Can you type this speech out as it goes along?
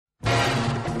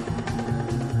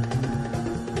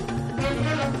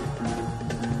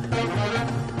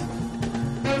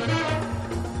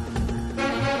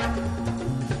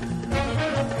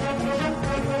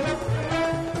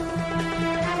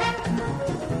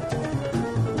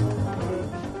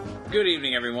Good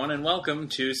evening, everyone, and welcome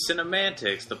to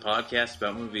Cinemantics, the podcast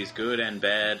about movies good and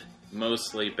bad,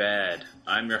 mostly bad.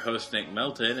 I'm your host, Nick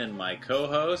Melton, and my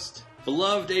co-host...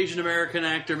 Beloved Asian American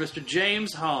actor, Mr.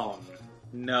 James Hong.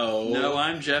 No,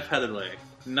 I'm Jeff Heatherly.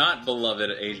 Not beloved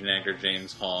Asian actor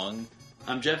James Hong.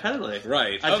 I'm Jeff Heatherly.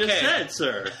 Right, I just said,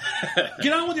 sir.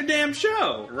 Get on with your damn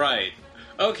show. Right.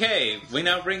 Okay, we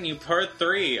now bring you part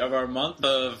 3 of our month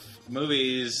of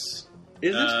movies...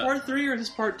 Is this part 3 or is this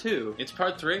part 2? It's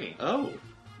part 3. Oh.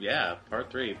 Yeah, part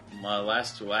 3.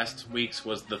 Last week's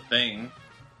was The Thing.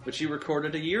 Which you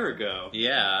recorded a year ago.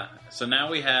 Yeah. So now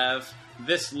we have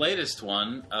this latest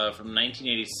one from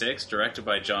 1986, directed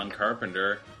by John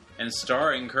Carpenter, and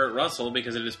starring Kurt Russell,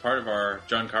 because it is part of our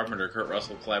John Carpenter-Kurt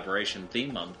Russell collaboration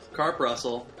theme month. Carp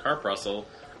Russell.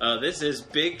 This is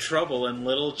Big Trouble in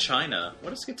Little China.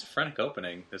 What a schizophrenic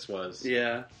opening this was.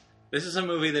 Yeah. This is a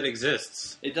movie that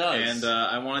exists. It does. And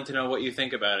I wanted to know what you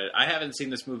think about it. I haven't seen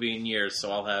this movie in years,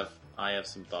 so I have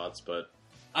some thoughts, but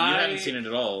you haven't seen it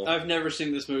at all. I've never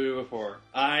seen this movie before.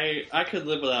 I could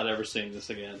live without ever seeing this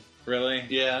again. Really?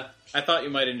 Yeah. I thought you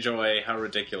might enjoy how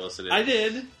ridiculous it is. I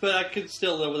did, but I could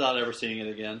still live without ever seeing it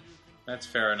again. That's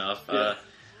fair enough. Yeah.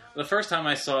 The first time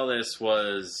I saw this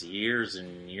was years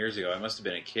and years ago. I must have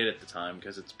been a kid at the time,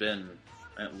 because it's been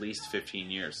at least 15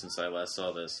 years since I last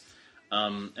saw this.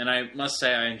 And I must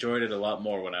say I enjoyed it a lot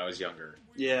more when I was younger.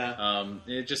 Yeah.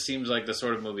 It just seems like the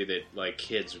sort of movie that like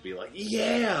kids would be like,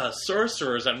 yeah,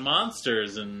 sorcerers and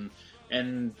monsters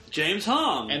and James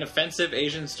Hong and offensive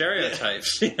Asian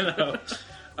stereotypes, you know.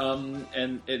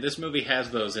 This movie has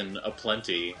those in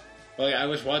aplenty. Like, I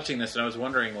was watching this and I was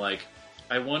wondering, like,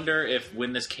 I wonder if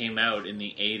when this came out in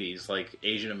the 80s, like,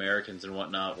 Asian Americans and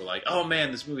whatnot were like, oh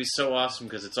man, this movie's so awesome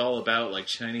because it's all about, like,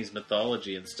 Chinese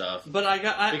mythology and stuff. But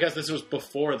because this was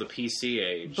before the PC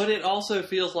age. But it also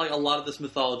feels like a lot of this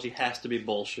mythology has to be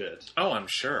bullshit. Oh, I'm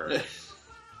sure.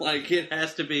 Like, it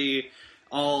has to be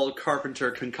all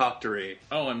Carpenter concoctory.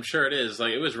 Oh, I'm sure it is.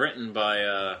 Like, it was written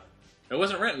by, it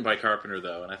wasn't written by Carpenter,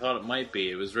 though, and I thought it might be.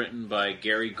 It was written by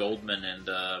Gary Goldman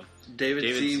and, David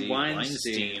C.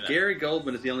 Weinstein. Gary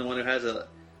Goldman is the only one who has a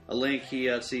link. He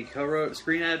co-wrote a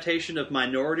screen adaptation of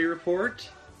Minority Report,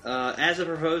 as a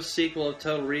proposed sequel of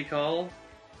Total Recall,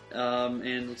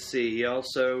 and let's see, he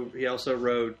also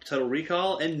wrote Total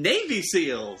Recall and Navy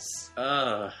SEALs.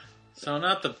 So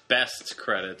not the best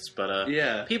credits, but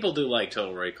yeah, people do like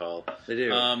Total Recall. They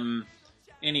do.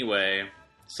 Anyway.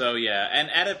 So, yeah, an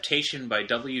adaptation by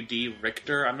W.D.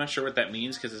 Richter. I'm not sure what that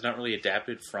means, because it's not really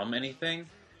adapted from anything.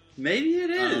 Maybe it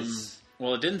is.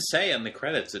 Well, it didn't say on the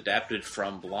credits, adapted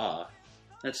from blah.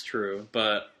 That's true.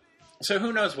 But, so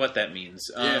who knows what that means.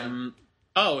 Yeah.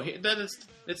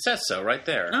 It says so right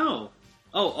there. Oh,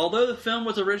 although the film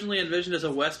was originally envisioned as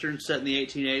a Western set in the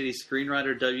 1880s,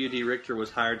 screenwriter W.D. Richter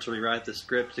was hired to rewrite the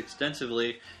script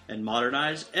extensively and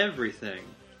modernize everything.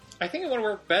 I think it would have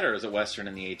worked better as a Western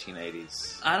in the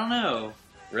 1880s. I don't know.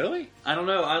 Really? I don't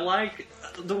know. I like...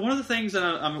 one of the things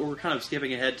that we're kind of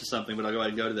skipping ahead to something, but I'll go ahead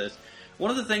and go to this.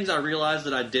 One of the things I realized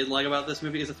that I did like about this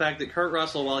movie is the fact that Kurt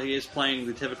Russell, while he is playing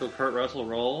the typical Kurt Russell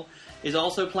role, is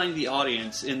also playing the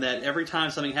audience in that every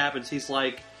time something happens, he's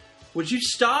like, would you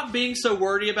stop being so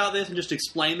wordy about this and just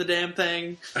explain the damn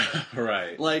thing?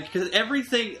 Right. Like, because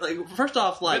everything... like, first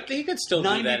off, like, but he could still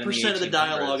 90% of the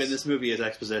dialogue in this movie is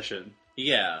exposition.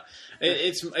 Yeah,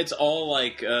 it's all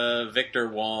like Victor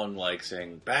Wong, like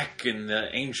saying back in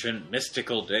the ancient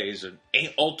mystical days, an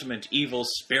ultimate evil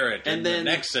spirit and the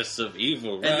nexus of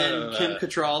evil. And then Kim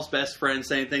Cattrall's best friend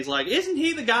saying things like, "Isn't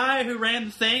he the guy who ran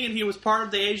the thing and he was part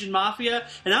of the Asian mafia?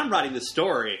 And I'm writing the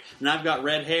story and I've got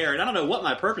red hair and I don't know what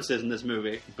my purpose is in this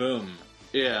movie." Boom.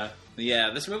 Yeah.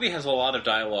 This movie has a lot of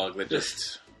dialogue that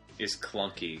just is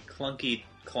clunky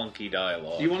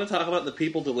dialogue. Do you want to talk about the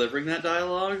people delivering that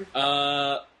dialogue?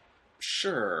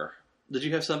 Sure. Did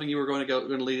you have something you were going to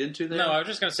lead into there? No, I was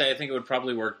just going to say I think it would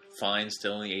probably work fine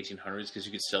still in the 1800s because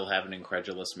you could still have an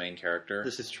incredulous main character.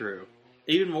 This is true.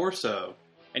 Even more so.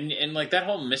 And like that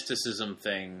whole mysticism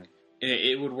thing,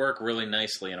 it would work really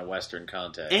nicely in a Western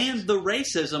context. And the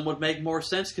racism would make more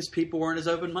sense because people weren't as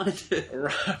open-minded.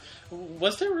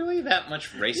 Was there really that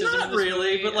much racism Not in this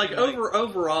really, movie? but like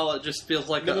overall it just feels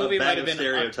like the movie bag might have of been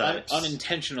stereotypes.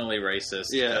 Unintentionally racist.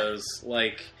 Yeah. Because,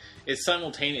 like, it's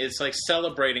simultaneous. It's like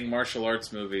celebrating martial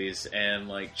arts movies and,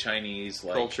 like, Chinese,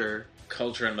 like...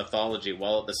 Culture and mythology,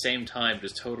 while at the same time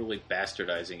just totally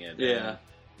bastardizing it. Yeah.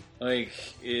 Like,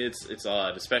 it's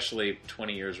odd, especially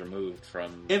 20 years removed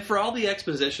from... And for all the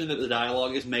exposition that the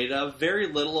dialogue is made of, very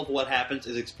little of what happens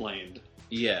is explained.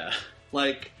 Yeah.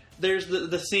 Like, there's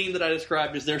the scene that I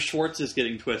described as their Schwartz is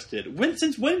getting twisted.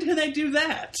 Since when can they do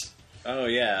that? Oh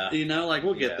yeah. You know, like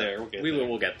we'll get Yeah. there. We'll get We there. will.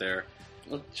 We'll get there.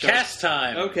 Let's- Cast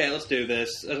time. Okay, let's do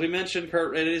this. As we mentioned,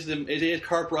 it is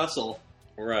Kurt Russell.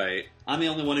 Right. I'm the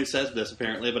only one who says this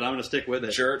apparently, but I'm going to stick with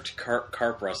it. Jurt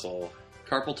Carp Russell.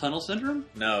 Carpal tunnel syndrome.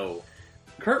 No.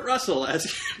 Kurt Russell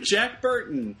as Jack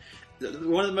Burton.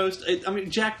 One of the most... I mean,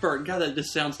 Jack Burton, God, that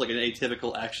just sounds like an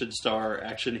atypical action star,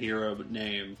 action hero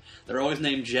name. They're always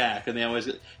named Jack, and they always...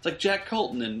 It's like Jack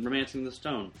Colton in Romancing the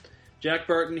Stone. Jack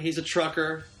Burton, he's a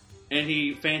trucker, and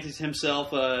he fancies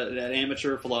himself an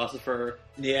amateur philosopher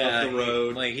Yeah. of the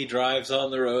road. He drives on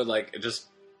the road, just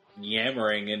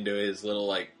yammering into his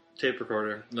little, Tape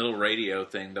recorder. little radio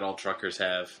thing that all truckers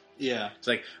have. Yeah. It's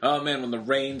like, oh man, when the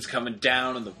rain's coming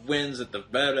down and the wind's at the...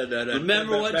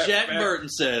 Remember what Jack Burton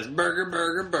says. Burger,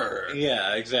 burger, burger.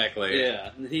 Yeah, exactly. Yeah,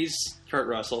 he's Kurt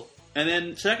Russell. And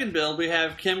then second build, we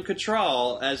have Kim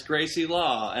Cattrall as Gracie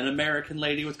Law, an American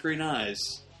lady with green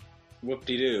eyes.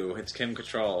 Whoop-de-doo. It's Kim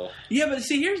Cattrall. Yeah, but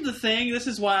see, here's the thing. This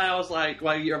is why I was like,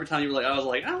 every time you were like, I was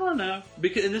like, I don't know.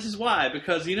 And this is why.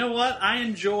 Because you know what? I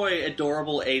enjoy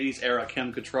adorable 80s era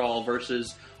Kim Cattrall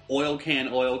versus oil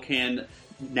can,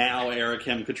 now era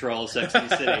Kim Cattrall, Sex and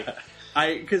the City.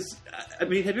 I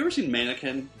mean, have you ever seen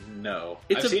Mannequin? No.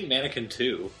 It's I've seen Mannequin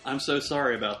 2. I'm so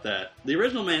sorry about that. The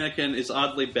original Mannequin is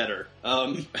oddly better.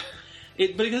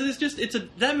 Because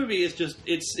that movie is just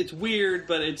it's weird,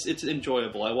 but it's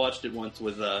enjoyable. I watched it once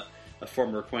with a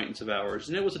former acquaintance of ours,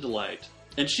 and it was a delight.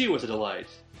 And she was a delight,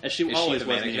 as she always the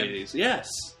was in the mannequin? 80s. Yes,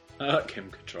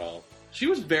 Kim Cattrall. she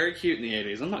was very cute in the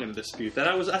 80s. I'm not going to dispute that.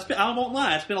 I won't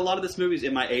lie. I spent a lot of this movie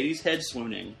in my 80s head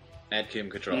swooning. At Kim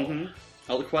Cattrall.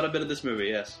 Quite a bit of this movie.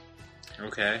 Yes.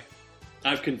 Okay.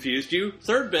 I've confused you.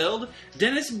 Third build,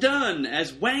 Dennis Dunn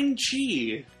as Wang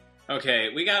Chi. Okay,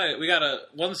 we gotta,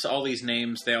 once all these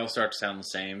names, they all start to sound the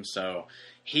same, so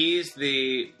he's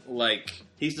the,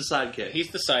 He's the sidekick. he's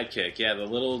the sidekick, yeah, the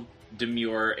little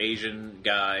demure Asian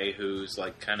guy who's,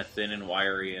 kind of thin and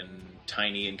wiry and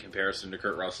tiny in comparison to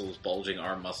Kurt Russell's bulging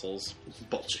arm muscles.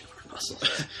 Bulging arm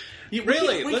muscles.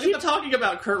 Really? We Look keep at talking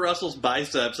about Kurt Russell's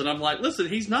biceps, and I'm like, listen,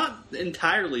 he's not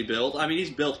entirely built. I mean, he's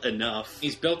built enough.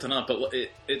 He's built enough, but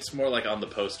it's more like on the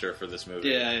poster for this movie.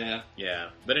 Yeah. Yeah,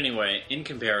 but anyway, in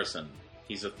comparison,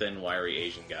 he's a thin, wiry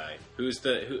Asian guy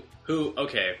who.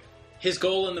 Okay, his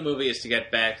goal in the movie is to get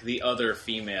back the other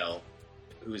female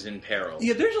who's in peril.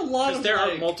 Yeah, there's a lot of There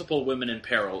are multiple women in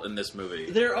peril in this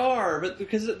movie. There are, but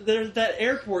because there's that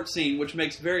airport scene, which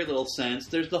makes very little sense.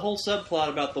 There's the whole subplot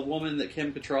about the woman that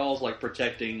Kim Cattrall's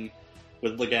protecting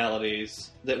with legalities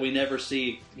that we never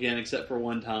see again except for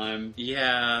one time.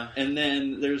 Yeah. And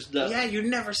then there's the you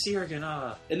never see her again.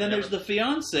 And then there's the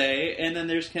fiance, and then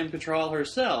there's Kim Cattrall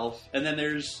herself, and then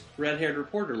there's red-haired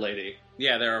reporter lady.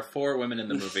 Yeah, there are 4 women in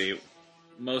the movie.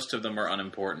 Most of them are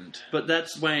unimportant. But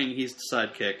that's Wang, he's the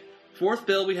sidekick. Fourth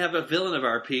bill, we have a villain of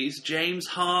our piece, James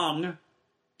Hong,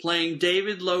 playing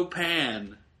David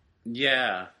Lopan.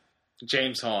 Yeah.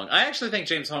 James Hong. I actually think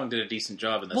James Hong did a decent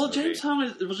job in this movie.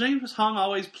 James Hong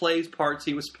always plays parts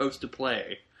he was supposed to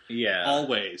play. Yeah.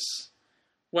 Always.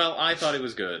 Well, I thought he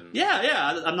was good.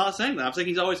 Yeah, I'm not saying that. I'm saying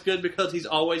he's always good because he's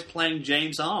always playing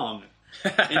James Hong.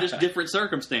 In just different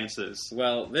circumstances.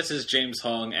 Well, this is James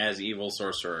Hong as evil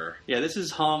sorcerer. Yeah, this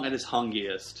is Hong at his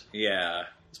Hongiest. Yeah.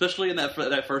 Especially in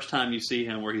that first time you see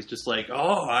him where he's just like,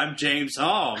 oh, I'm James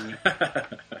Hong.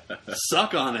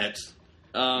 Suck on it.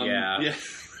 Yeah.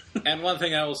 And one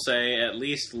thing I will say, at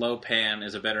least Lopan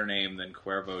is a better name than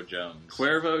Cuervo Jones.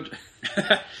 Cuervo...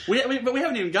 but we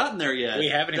haven't even gotten there yet. We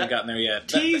haven't even gotten there yet.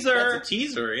 Teaser! That's a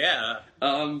teaser, yeah.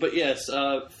 But yes,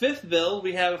 fifth bill,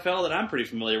 we have a fellow that I'm pretty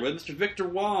familiar with, Mr. Victor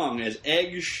Wong as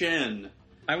Egg Shen.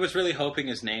 I was really hoping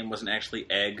his name wasn't actually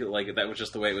Egg, that was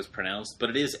just the way it was pronounced,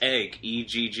 but it is Egg,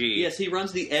 E-G-G. Yes, he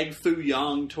runs the Egg Foo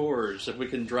Yang tours, if we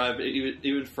can drive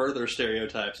even further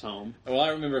stereotypes home. Well, I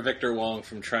remember Victor Wong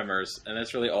from Tremors, and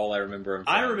that's really all I remember him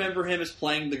from. I remember him as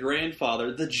playing the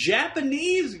grandfather, the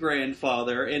Japanese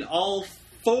grandfather, in all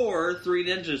 4 Three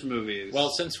Ninjas movies. Well,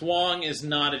 since Wong is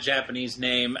not a Japanese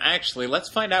name, actually, let's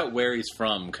find out where he's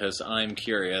from, because I'm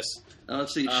curious.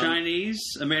 Let's see, Chinese,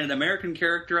 an American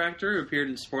character actor who appeared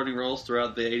in supporting roles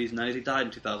throughout the 80s and 90s. He died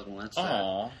in 2001, that's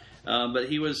sad. Aww. But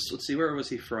he was, let's see, where was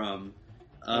he from?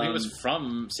 He was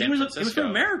from San Francisco. He was from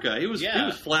America. He was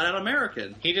flat out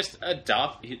American. He just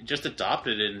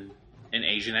adopted an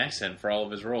Asian accent for all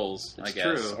of his roles, I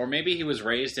guess. True. Or maybe he was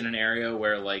raised in an area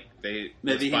where, Maybe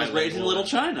he was raised in Little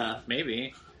China.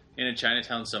 Maybe. In a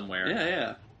Chinatown somewhere.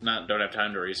 Yeah. don't have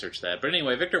time to research that. But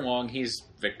anyway, Victor Wong, he's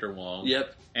Victor Wong.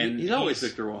 Yep. And he's always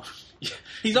Victor Wong.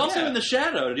 He's also in The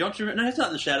Shadow. Don't you remember? No, he's not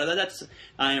in The Shadow. That's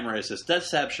I am racist. That's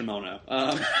Sab Shimono.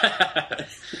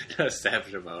 Sab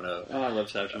Shimono. Oh, I love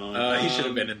Sab Shimono. He should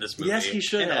have been in this movie. Yes, he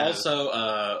should and have.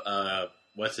 Also,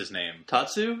 what's his name?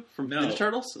 Tatsu from Ninja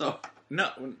Turtles? Oh. No,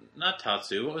 not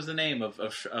Tatsu. What was the name of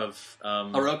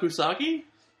Oroku Saki?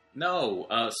 No,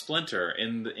 Splinter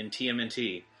in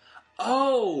TMNT.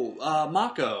 Oh,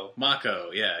 Mako. Mako,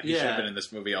 yeah. He should have been in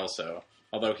this movie also.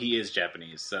 Although he is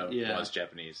Japanese, so was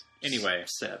Japanese. Anyway.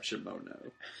 Sab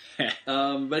Shimono.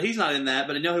 But he's not in that.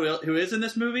 But I know who is in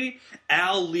this movie?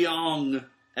 Al Leong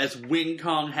as Wing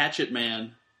Kong Hatchet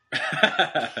Man.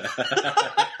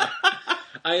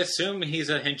 I assume he's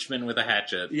a henchman with a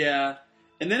hatchet. Yeah.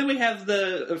 And then we have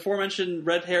the aforementioned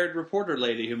red-haired reporter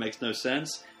lady who makes no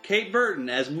sense. Kate Burton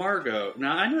as Margot.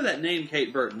 Now, I know that name,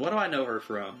 Kate Burton. What do I know her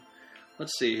from?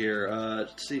 Let's see here.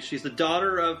 She's the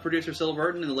daughter of producer Syl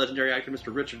Burton and the legendary actor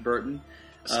Mr. Richard Burton.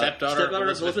 Stepdaughter of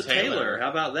Elizabeth Taylor.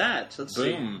 How about that?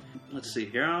 Boom. Let's see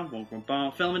here.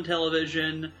 Film and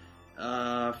television.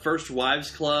 First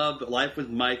Wives Club. Life with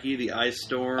Mikey. The Ice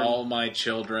Storm. All My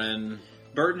Children.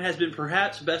 Burton has been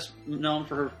perhaps best known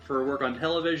for her work on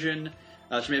television.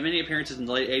 She made many appearances in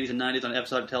the late 80s and 90s on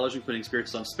episodic television, including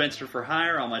appearances on Spencer for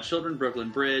Hire, All My Children, Brooklyn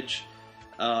Bridge.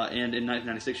 And in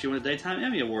 1996, she won a Daytime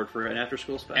Emmy Award for an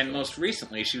after-school special. And most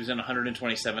recently, she was in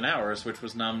 127 Hours, which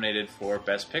was nominated for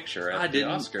Best Picture at the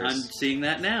Oscars. I'm seeing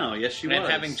that now. Yes, she was. And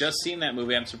having just seen that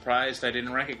movie, I'm surprised I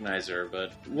didn't recognize her,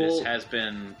 but this has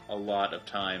been a lot of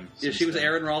time since she was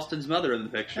Aaron Ralston's mother in the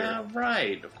picture.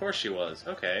 Right. Of course she was.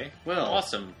 Okay. Well,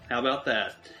 awesome. How about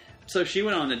that? So she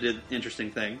went on and did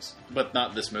interesting things. But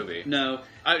not this movie. No.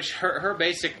 Her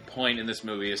basic point in this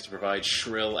movie is to provide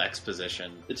shrill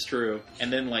exposition. It's true.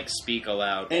 And then, speak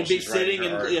aloud. And be sitting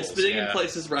in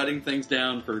places writing things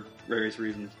down for various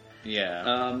reasons.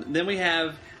 Yeah. Then we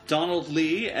have Donald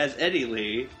Lee as Eddie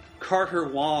Lee, Carter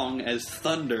Wong as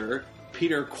Thunder,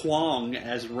 Peter Kwong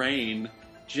as Rain,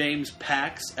 James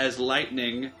Pax as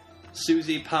Lightning,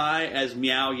 Susie Pai as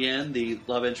Miao Yin, the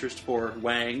love interest for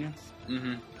Wang.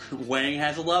 Mm-hmm. Wang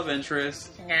has a love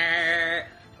interest. We're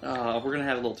gonna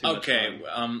have a little too much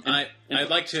fun. I'd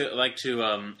like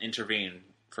to intervene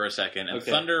for a second. And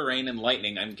Thunder, Rain, and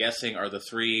Lightning, I'm guessing, are the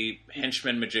three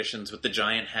henchmen magicians with the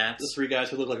giant hats. The three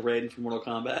guys who look like Raiden from Mortal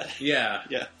Kombat. Yeah,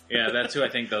 that's who I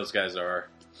think those guys are.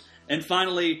 And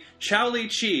finally, Chow Li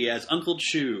Chi as Uncle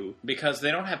Chu. Because they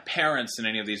don't have parents in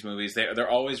any of these movies. They're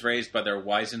always raised by their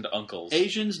wizened uncles.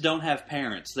 Asians don't have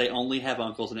parents. They only have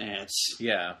uncles and aunts.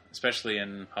 Yeah, especially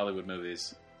in Hollywood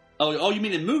movies. Oh, you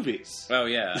mean in movies? Oh,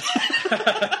 yeah.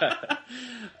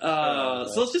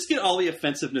 So let's just get all the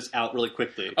offensiveness out really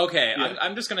quickly. Okay, yeah.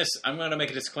 I'm gonna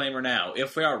make a disclaimer now.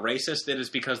 If we are racist, it is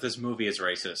because this movie is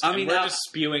racist. I mean, we're just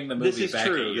spewing the movie back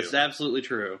at you. This is absolutely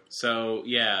true. So,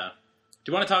 yeah.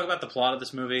 Do you want to talk about the plot of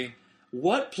this movie?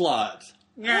 What plot?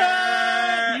 You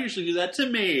usually do that to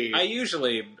me. I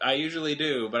usually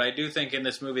do, but I do think in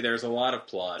this movie there's a lot of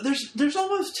plot. There's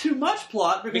almost too much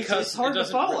plot because it's hard to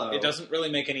follow. It doesn't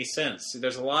really make any sense.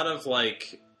 There's a lot of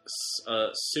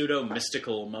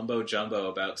pseudo-mystical mumbo-jumbo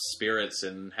about spirits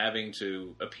and having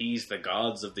to appease the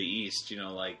gods of the East,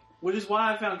 Which is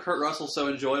why I found Kurt Russell so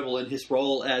enjoyable in his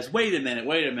role as, wait a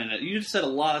minute, you just said a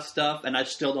lot of stuff and I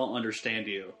still don't understand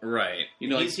you. Right.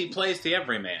 He plays the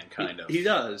everyman, kind of. He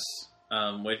does.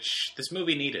 Which this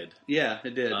movie needed. Yeah,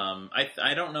 it did.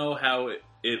 I don't know how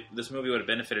this movie would have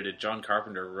benefited if John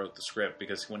Carpenter wrote the script,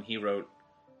 because when he wrote...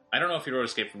 I don't know if he wrote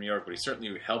Escape from New York, but he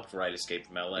certainly helped write Escape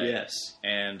from L.A. Yes.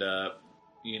 And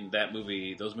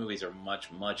those movies are much,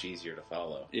 much easier to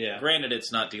follow. Yeah. Granted,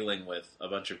 it's not dealing with a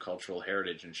bunch of cultural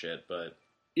heritage and shit, but...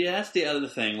 Yeah, that's the other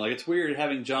thing. It's weird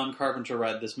having John Carpenter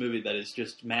write this movie that is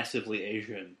just massively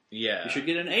Asian. Yeah. You should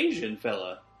get an Asian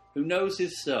fella who knows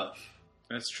his stuff.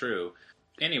 That's true.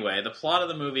 Anyway, the plot of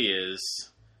the movie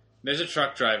is... There's a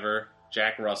truck driver,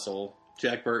 Jack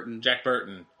Burton.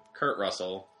 Kurt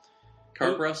Russell.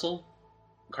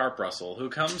 Carp Russell, who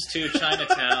comes to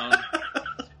Chinatown,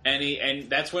 and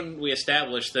that's when we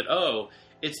establish that,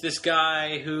 it's this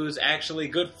guy who's actually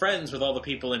good friends with all the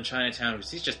people in Chinatown,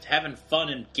 because he's just having fun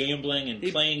and gambling and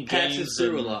playing games. He passes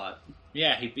through a lot.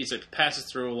 Yeah, he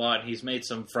passes through a lot. He's made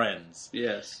some friends.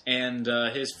 Yes. And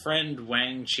his friend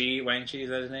Wang Chi, is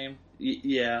that his name?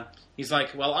 Yeah. He's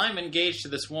like, well, I'm engaged to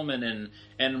this woman,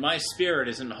 and my spirit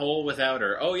isn't whole without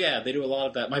her. Oh, yeah, they do a lot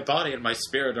of that. My body and my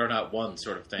spirit are not one,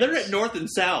 sort of thing. They're at North and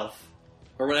South.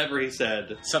 or whatever he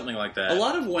said. Something like that. A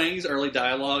lot of Wang's early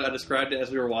dialogue, I described it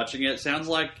as we were watching it, sounds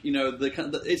like,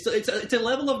 it's a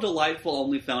level of delightful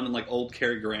only found in, like, old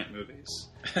Cary Grant movies.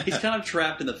 He's kind of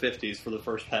trapped in the 50s for the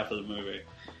first half of the movie.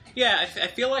 Yeah, I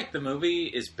feel like the movie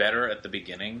is better at the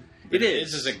beginning. It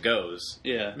is. As it goes.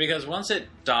 Yeah. Because once it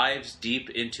dives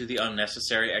deep into the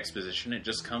unnecessary exposition, it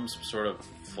just comes sort of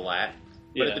flat.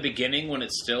 But at the beginning, when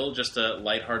it's still just a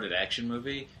lighthearted action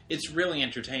movie, it's really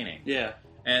entertaining. Yeah.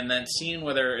 And that scene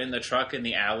where they're in the truck in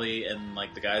the alley and,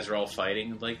 like, the guys are all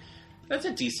fighting, like, that's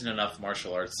a decent enough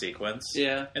martial arts sequence.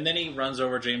 Yeah. And then he runs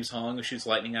over James Hong, who shoots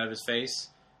lightning out of his face.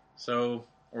 So,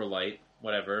 or light,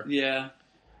 whatever. Yeah.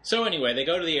 So anyway, they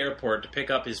go to the airport to pick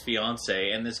up his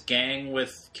fiancée, and this gang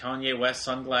with Kanye West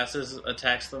sunglasses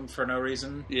attacks them for no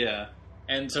reason. Yeah.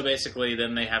 And so basically,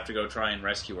 then they have to go try and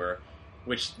rescue her,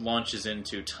 which launches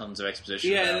into tons of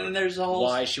exposition. Yeah, about and then there's a whole...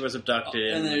 why she was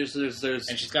abducted. And there's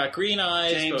and she's got green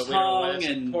eyes, James but we don't know Hong, what's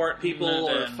and important, people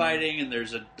are and fighting, and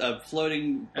there's a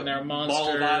floating and there are monsters,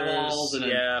 ball of eyeballs,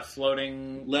 and a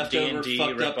floating leftover D&D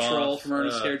fucked up ripoff. troll from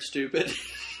Ernest Scared Stupid.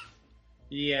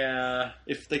 Yeah.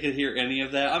 If they could hear any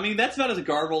of that. I mean, that's about as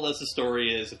garbled as the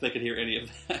story is, if they could hear any of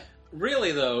that.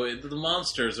 Really, though, the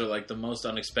monsters are like the most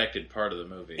unexpected part of the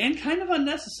movie. And kind of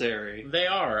unnecessary. They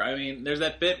are. I mean, there's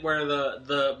that bit where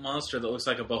the monster that looks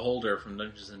like a beholder from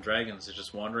Dungeons and Dragons is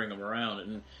just wandering them around,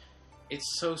 and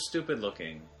it's so stupid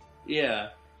looking. Yeah.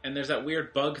 And there's that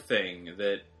weird bug thing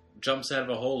that jumps out of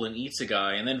a hole and eats a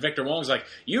guy, and then Victor Wong's like,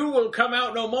 "You will come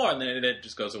out no more," and then it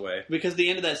just goes away. Because the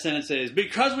end of that sentence is,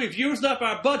 because we've used up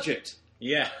our budget.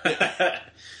 Yeah.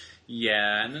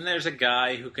 Yeah, and then there's a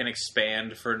guy who can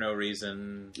expand for no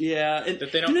reason. Yeah. And,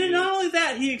 that they don't and not only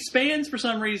that, he expands for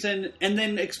some reason and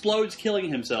then explodes killing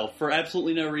himself for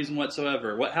absolutely no reason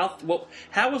whatsoever.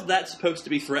 How was that supposed to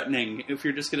be threatening if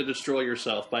you're just going to destroy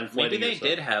yourself by inflating Maybe they yourself?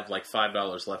 did have like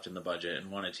 $5 left in the budget and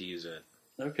wanted to use it.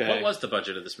 Okay. What was the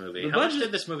budget of this movie? How much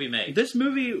did this movie make? This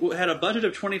movie had a budget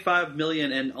of $25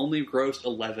 million and only grossed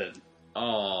 $11.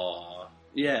 Oh.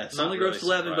 Yeah, it's only really grossed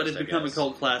 11, but it's surprised, I become a guess.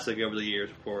 cult classic over the years,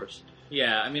 of course.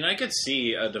 Yeah, I mean, I could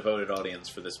see a devoted audience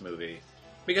for this movie.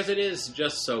 Because it is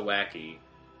just so wacky.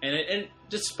 And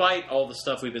despite all the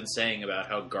stuff we've been saying about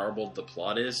how garbled the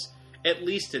plot is, at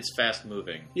least it's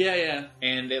fast-moving. Yeah, yeah.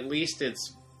 And at least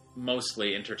it's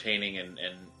mostly entertaining and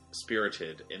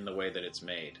spirited in the way that it's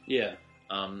made. Yeah.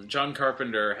 John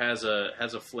Carpenter has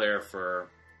a flair for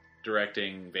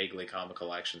directing vaguely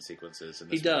comical action sequences in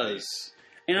this He does.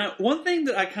 And one thing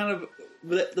that I kind of...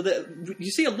 that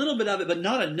you see a little bit of it, but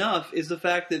not enough, is the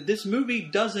fact that this movie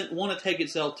doesn't want to take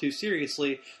itself too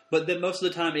seriously, but then most of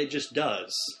the time it just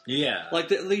does. Yeah. Like,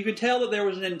 you could tell that there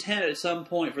was an intent at some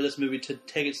point for this movie to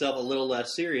take itself a little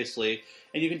less seriously,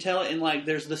 and you can tell it in, like,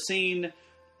 there's the scene...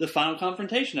 the final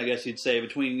confrontation, I guess you'd say,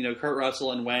 between Kurt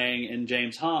Russell and Wang and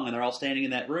James Hong, and they're all standing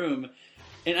in that room.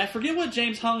 And I forget what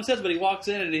James Hong says, but he walks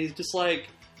in and he's just like,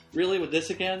 "Really, with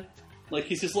this again?" Like,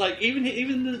 he's just like,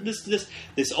 even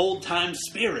this old time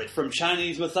spirit from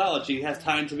Chinese mythology has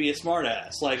time to be a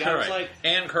smartass. Like, I was like,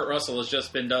 and Kurt Russell has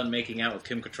just been done making out with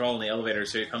Kim Cattrall in the elevator,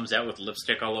 so he comes out with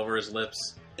lipstick all over his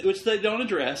lips, which they don't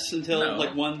address until No.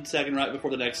 like 1 second right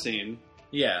before the next scene.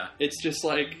 Yeah. It's just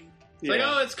like. It's like,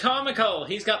 oh, it's comical.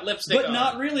 He's got lipstick on. But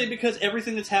not really, because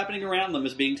everything that's happening around them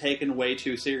is being taken way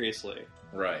too seriously.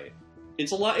 Right.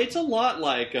 It's a lot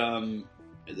like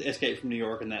Escape from New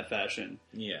York in that fashion.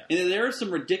 Yeah. And there are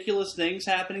some ridiculous things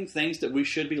happening, things that we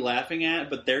should be laughing at,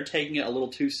 but they're taking it a little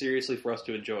too seriously for us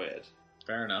to enjoy it.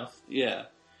 Fair enough. Yeah.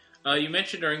 You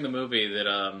mentioned during the movie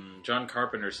that John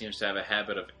Carpenter seems to have a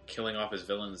habit of killing off his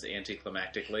villains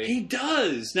anticlimactically. He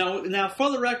does! Now, for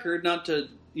the record, not to,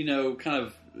 kind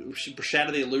of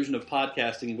shatter the illusion of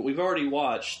podcasting, but we've already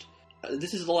watched...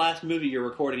 this is the last movie you're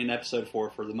recording an episode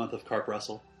for the month of Carp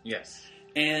Russell. Yes.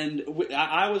 And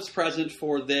I was present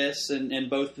for this and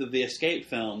both of the Escape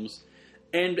films.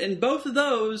 And in both of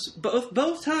those,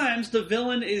 both times, the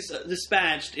villain is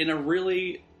dispatched in a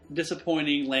really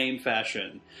disappointing, lame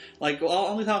fashion. Like, I'll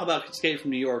only talk about Escape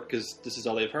from New York because this is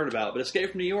all they've heard about. But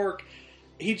Escape from New York,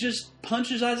 he just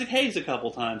punches Isaac Hayes a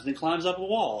couple times and then climbs up a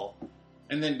wall.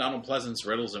 And then Donald Pleasance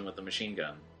riddles him with a machine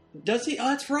gun. Does he? Oh,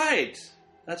 that's right.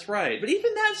 That's right. But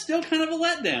even that's still kind of a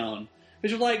letdown.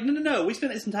 Because you're like, no, we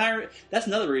spent this entire... That's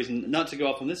another reason, not to go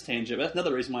off on this tangent, but that's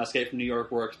another reason why Escape from New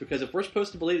York works. Because if we're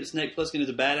supposed to believe that Snake Plissken is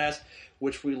a badass,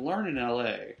 which we learn in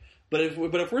L.A., but if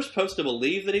we're supposed to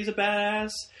believe that he's a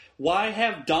badass, why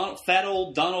have fat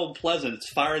old Donald Pleasance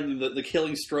firing the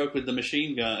killing stroke with the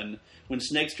machine gun when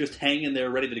Snake's just hanging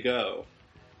there ready to go?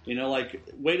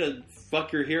 Way to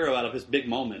fuck your hero out of his big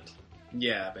moment.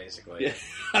 Yeah, basically. Yeah.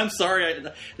 I'm sorry.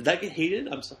 Did that get heated?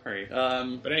 I'm sorry.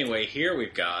 But anyway, here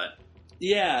we've got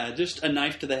Yeah, just a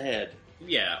knife to the head.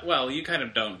 Yeah, well, you kind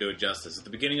of don't do it justice. At the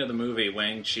beginning of the movie,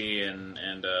 Wang Chi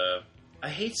and I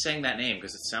hate saying that name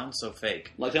because it sounds so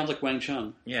fake. Like, sounds like Wang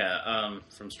Chung. Yeah,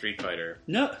 from Street Fighter.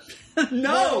 No.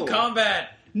 Mortal Kombat!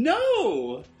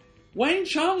 No! Wang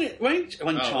Chung... Wang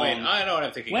Oh, Chung. wait, I know what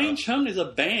I'm thinking Wang of. Chung is a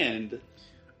band.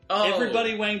 Oh,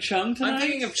 Everybody Wang Chung tonight? I'm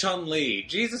thinking of Chun-Li.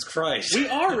 Jesus Christ. We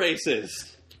are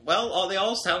racist. Well, they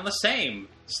all sound the same.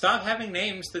 Stop having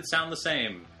names that sound the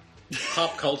same.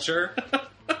 Pop culture.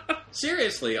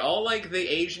 Seriously, all like the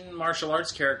Asian martial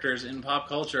arts characters in pop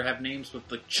culture have names with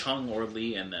like Chung or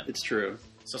Lee in them. It's true.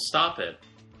 So stop it.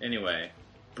 Anyway,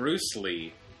 Bruce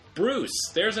Lee.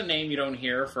 Bruce. There's a name you don't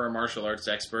hear for a martial arts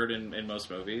expert in most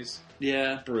movies.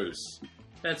 Yeah. Bruce.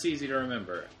 That's easy to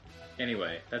remember.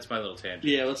 Anyway, that's my little tangent.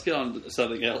 Yeah, let's get on to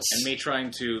something else. And me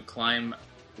trying to climb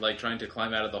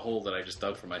out of the hole that I just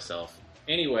dug for myself.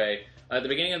 Anyway, at the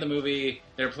beginning of the movie,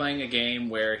 they're playing a game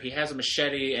where he has a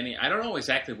machete, and I don't know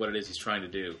exactly what it is he's trying to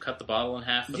do. Cut the bottle in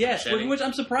half with the machete? Which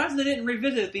I'm surprised they didn't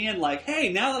revisit at the end, like,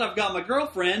 hey, now that I've got my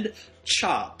girlfriend,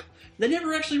 chop. They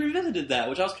never actually revisited that,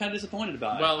 which I was kind of disappointed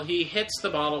about. Well, he hits the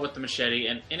bottle with the machete,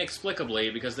 and inexplicably,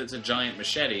 because it's a giant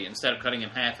machete, instead of cutting in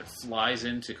half, it flies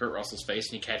into Kurt Russell's face,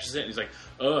 and he catches it, and he's like,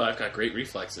 oh, I've got great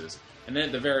reflexes. And then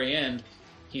at the very end,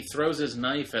 he throws his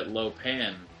knife at Lo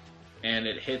Pan, and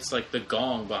it hits, like, the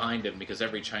gong behind him, because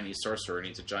every Chinese sorcerer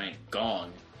needs a giant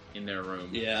gong in their room.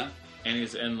 Yeah. And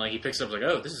he picks it up, like,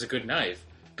 oh, this is a good knife.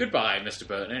 Goodbye, Mr.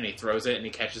 Button. And he throws it, and he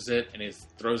catches it, and he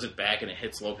throws it back, and it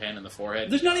hits Lo Pan in the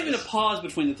forehead. There's not even a pause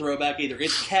between the throwback either.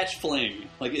 It's catch fling.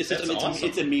 Like, it's awesome.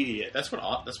 It's immediate. That's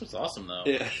what's awesome, though.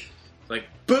 Yeah. Like,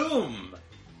 boom!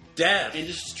 Death! And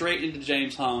just straight into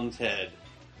James Hong's head.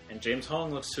 And James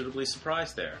Hong looks suitably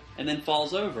surprised there. And then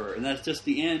falls over. And that's just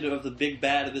the end of the big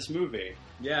bad of this movie.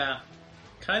 Yeah.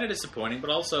 Kind of disappointing, but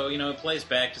also, it plays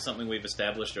back to something we've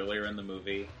established earlier in the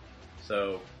movie.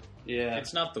 So, yeah,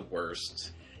 it's not the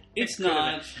worst. It's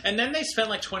not. And then they spent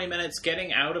like 20 minutes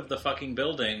getting out of the fucking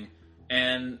building,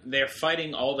 and they're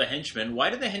fighting all the henchmen. Why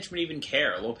do the henchmen even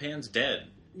care? Lo Pan's dead.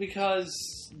 Because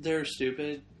they're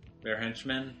stupid. They're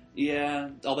henchmen?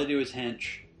 Yeah, all they do is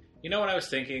hench. You know what I was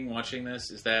thinking watching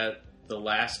this? Is that the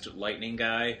last lightning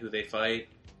guy who they fight,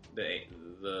 the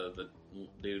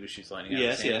dude who shoots lightning out of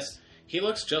his hands, yes. He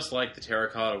looks just like the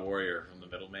Terracotta Warrior from The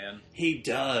Middleman. He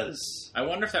does. I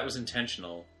wonder if that was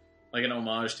intentional. Like an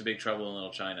homage to Big Trouble in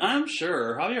Little China. I'm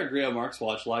sure. Javier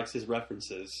Grillo-Marxuach likes his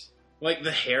references. Like,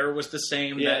 the hair was the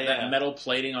same. Yeah, that metal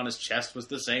plating on his chest was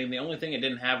the same. The only thing it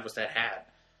didn't have was that hat.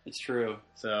 It's true.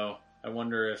 So, I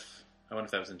wonder if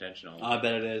that was intentional. I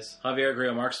bet it is. Javier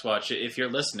Grillo-Marxuach, if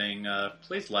you're listening,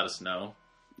 please let us know.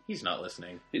 He's not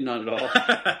listening. Not at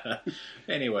all.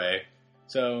 Anyway,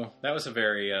 so that was a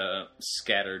very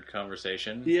scattered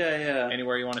conversation. Yeah.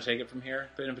 Anywhere you want to take it from here,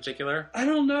 in particular? I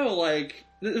don't know, like...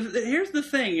 Here's the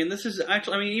thing, and this is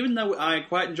actually... I mean, even though I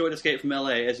quite enjoyed Escape from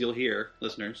L.A., as you'll hear,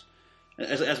 listeners,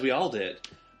 as we all did,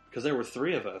 because there were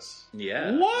 3 of us.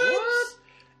 Yeah. What?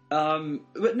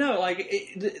 But no, like...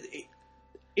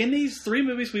 in these 3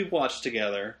 movies we've watched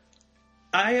together,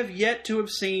 I have yet to have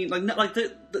seen...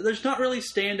 there's not really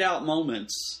standout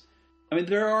moments. I mean,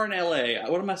 there are in L.A.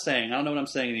 What am I saying? I don't know what I'm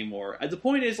saying anymore. The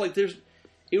point is, like,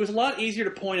 it was a lot easier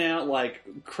to point out,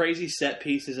 like, crazy set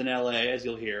pieces in L.A., as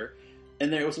you'll hear.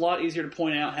 And it was a lot easier to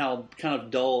point out how kind of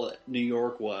dull New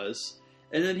York was.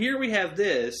 And then here we have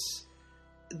this.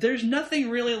 There's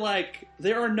nothing really like...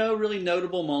 There are no really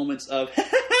notable moments of...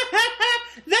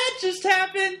 that just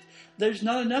happened! There's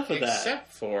not enough of that.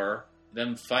 Except for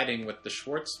them fighting with the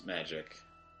Schwartz magic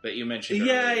that you mentioned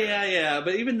earlier. Yeah.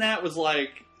 But even that was,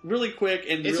 like... really quick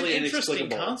and it's really an interesting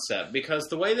inexplicable concept because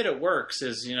the way that it works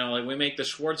is, like we make the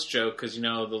Schwartz joke because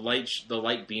the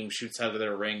light beam shoots out of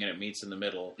their ring and it meets in the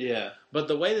middle. Yeah. But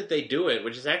the way that they do it,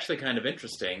 which is actually kind of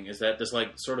interesting, is that this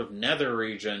like sort of nether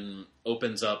region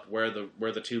opens up where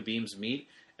the 2 beams meet,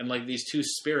 and like these 2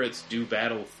 spirits do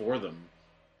battle for them,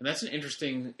 and that's an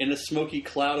interesting in a smoky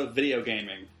cloud of video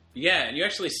gaming. Yeah, and you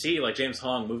actually see, like, James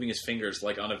Hong moving his fingers,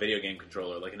 like, on a video game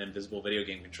controller, like an invisible video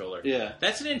game controller. Yeah.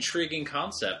 That's an intriguing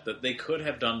concept that they could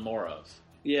have done more of.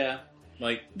 Yeah.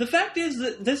 Like, the fact is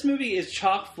that this movie is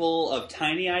chock full of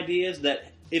tiny ideas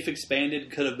that, if expanded,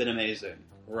 could have been amazing.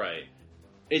 Right.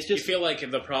 It's just... You feel like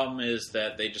the problem is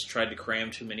that they just tried to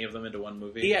cram too many of them into one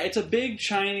movie? Yeah, it's a big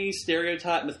Chinese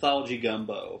stereotype mythology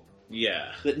gumbo.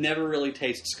 Yeah. That never really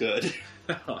tastes good.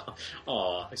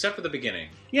 Aw, except for the beginning.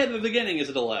 Yeah, the beginning is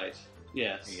a delight.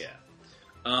 Yes. Yeah.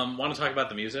 Want to talk about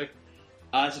the music?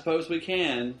 I suppose we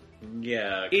can.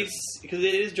 Yeah. It's because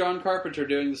it is John Carpenter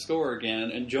doing the score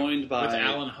again, and joined by... With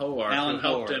Alan Howarth, who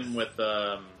helped him with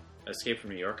Escape from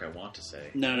New York, I want to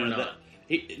say. No, Or no, not.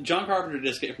 John Carpenter did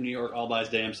Escape from New York all by his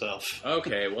damn self.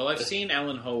 Okay, well, I've seen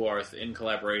Alan Howarth in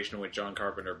collaboration with John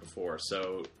Carpenter before,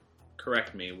 so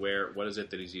correct me. What is it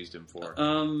that he's used him for?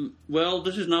 Well,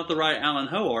 this is not the right Alan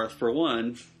Howarth, for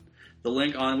one. The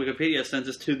link on Wikipedia sends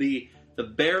us to the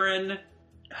Baron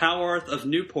Howarth of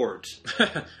Newport.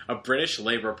 A British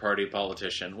Labour Party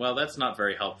politician. Well, that's not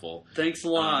very helpful. Thanks a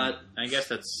lot. I guess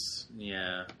that's...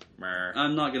 yeah. Mer.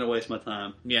 I'm not going to waste my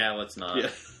time. Yeah, let's not. Yeah.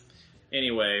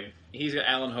 Anyway, he's got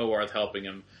Alan Howarth helping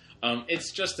him.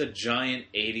 It's just a giant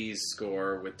 80s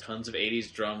score with tons of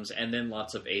 80s drums and then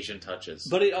lots of Asian touches.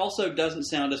 But it also doesn't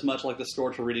sound as much like the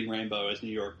score to Reading Rainbow as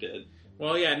New York did.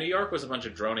 Well, yeah, New York was a bunch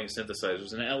of droning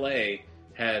synthesizers, and L.A.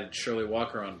 had Shirley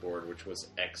Walker on board, which was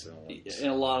excellent. And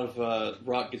a lot of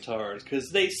rock guitars, because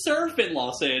they surf in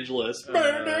Los Angeles.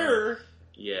 Murder!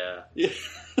 Yeah. Yeah.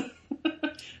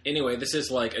 Anyway, this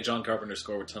is like a John Carpenter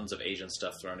score with tons of Asian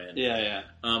stuff thrown in. Yeah.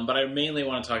 But I mainly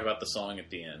want to talk about the song at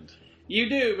the end. You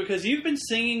do, because you've been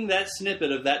singing that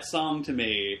snippet of that song to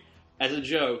me as a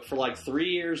joke for like 3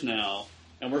 years now,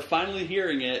 and we're finally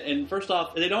hearing it. And first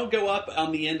off, they don't go up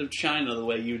on the end of China the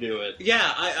way you do it. Yeah,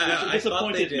 I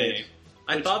thought they did.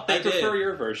 I thought they did. I prefer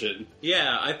your version.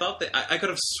 Yeah, I thought that I could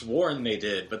have sworn they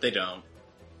did, but they don't.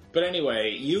 But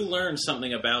anyway, you learned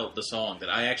something about the song that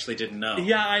I actually didn't know.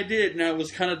 Yeah, I did, and I was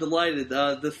kind of delighted.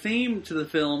 The theme to the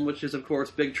film, which is, of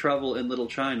course, Big Trouble in Little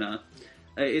China,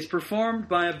 is performed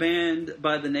by a band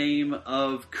by the name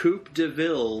of Coupe de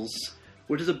Villes,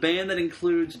 which is a band that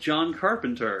includes John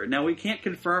Carpenter. Now, we can't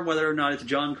confirm whether or not it's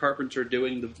John Carpenter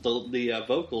doing the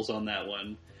vocals on that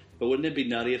one, but wouldn't it be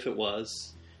nutty if it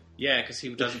was? Yeah, because he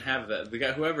doesn't have that. The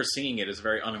guy, whoever's singing it, is a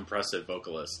very unimpressive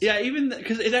vocalist. Yeah, even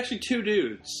because it's actually two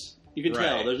dudes. You can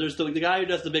Right. tell. There's the guy who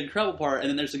does the Big Trouble part, and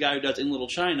then there's the guy who does In Little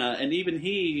China, and even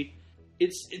he,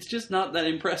 it's just not that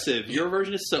impressive. Your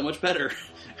version is so much better.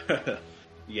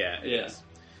 Yeah, it Yeah. is.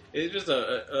 It's just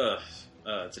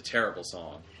it's a terrible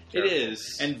song. It Terrible.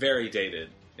 is. And very dated.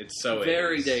 It's so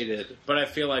Very 80s. dated. But I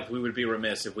feel like we would be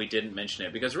remiss if we didn't mention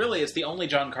it, because really it's the only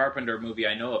John Carpenter movie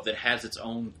I know of that has its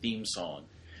own theme song.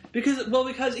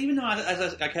 Because even though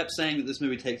as I kept saying that this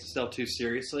movie takes itself too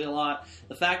seriously a lot,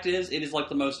 the fact is it is like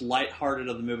the most lighthearted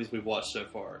of the movies we've watched so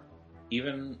far.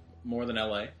 Even more than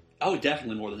L.A.? Oh,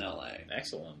 definitely more than L.A.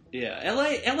 Excellent. Yeah,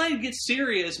 L.A. gets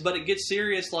serious, but it gets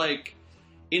serious like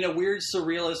in a weird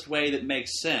surrealist way that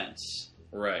makes sense.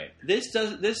 Right. This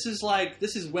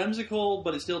is whimsical,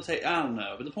 but it still I don't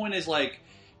know. But the point is, like,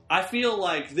 I feel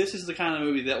like this is the kind of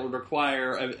movie that would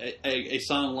require a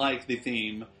song like the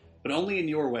theme, but only in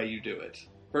your way you do it.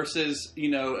 Versus,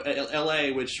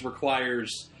 L.A., which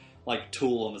requires like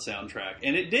Tool on the soundtrack,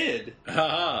 and it did.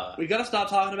 We got to stop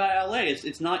talking about L.A.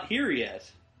 It's not here yet.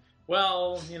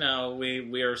 Well,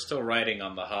 we are still riding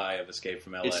on the high of Escape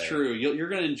from L.A. It's true. You're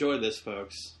going to enjoy this,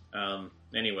 folks.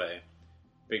 Anyway,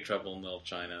 Big Trouble in Little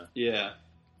China. Yeah.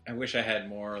 I wish I had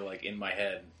more like in my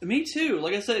head. Me too.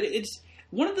 Like I said, it's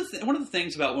one of the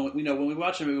things about when we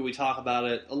watch a movie, we talk about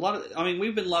it.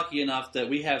 We've been lucky enough that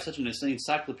we have such an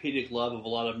encyclopedic love of a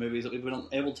lot of movies that we've been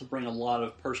able to bring a lot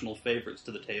of personal favorites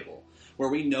to the table, where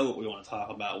we know what we want to talk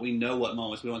about. We know what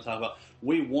moments we want to talk about.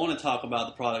 We want to talk about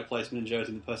the product placement in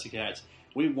Josie and the Pussycats.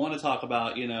 We want to talk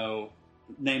about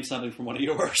name something from one of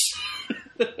yours.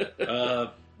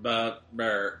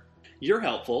 You're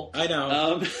helpful. I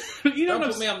know. Don't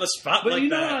put me on the spot but like you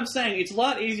know that. what I'm saying? It's a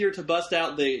lot easier to bust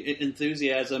out the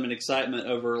enthusiasm and excitement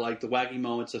over like the wacky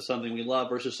moments of something we love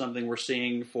versus something we're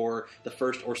seeing for the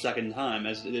first or second time,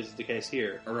 as it is the case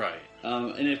here. Right.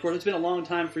 And of course, it's been a long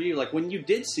time for you. Like when you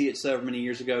did see it so many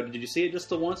years ago, did you see it just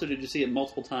the once, or did you see it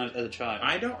multiple times as a child?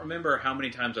 I don't remember how many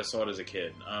times I saw it as a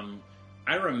kid.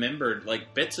 I remembered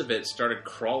like bits of it started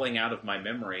crawling out of my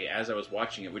memory as I was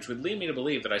watching it, which would lead me to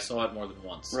believe that I saw it more than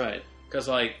once. Right. Because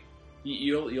like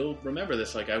you'll remember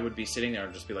this. Like I would be sitting there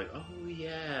and just be like, oh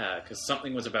yeah, because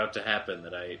something was about to happen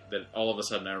that all of a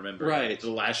sudden I remember. Right.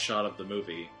 The last shot of the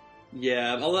movie.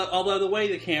 Yeah. Although the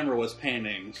way the camera was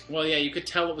panning. Well, yeah, you could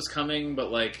tell it was coming,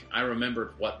 but like I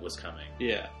remembered what was coming.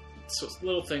 Yeah. So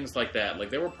little things like that.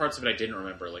 Like there were parts of it I didn't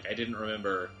remember. Like I didn't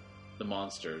remember the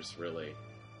monsters really.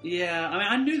 Yeah,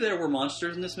 I knew there were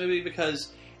monsters in this movie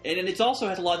because, and it also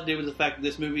has a lot to do with the fact that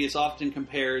this movie is often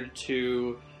compared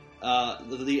to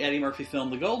the Eddie Murphy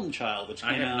film The Golden Child, which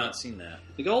came out. I have not seen that.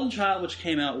 The Golden Child, which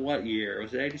came out what year?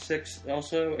 Was it 86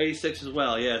 also? 86 as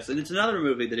well, yes. And it's another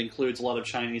movie that includes a lot of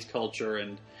Chinese culture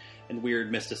and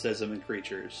weird mysticism and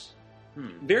creatures.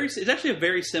 It's actually a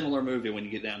very similar movie when you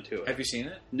get down to it. Have you seen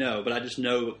it? No, but I just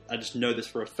know this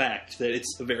for a fact that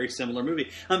it's a very similar movie.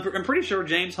 I'm pretty sure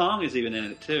James Hong is even in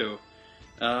it too.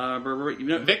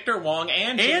 Victor Wong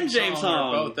and James Hong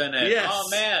are both in it. Yes. Oh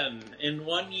man, in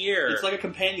 1 year. It's like a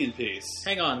companion piece.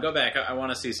 Hang on, go back. I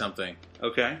want to see something.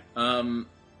 Okay.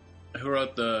 Who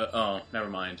wrote the? Oh, never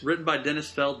mind. Written by Dennis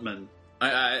Feldman.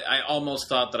 I almost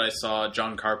thought that I saw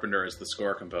John Carpenter as the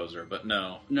score composer, but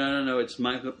no. No. It's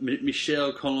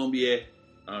Michel Colombier.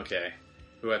 Okay.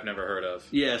 Who I've never heard of.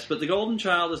 Yes, but The Golden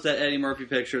Child is that Eddie Murphy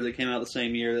picture that came out the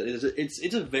same year.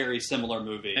 It's a very similar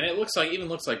movie. And it looks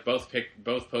like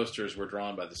both posters were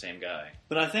drawn by the same guy.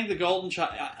 But I think The Golden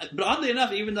Child... But oddly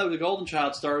enough, even though The Golden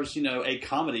Child stars, a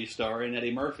comedy star in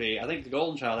Eddie Murphy, I think The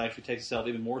Golden Child actually takes itself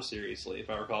even more seriously, if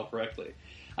I recall correctly.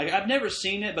 I've never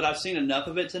seen it, but I've seen enough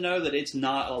of it to know that it's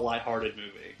not a lighthearted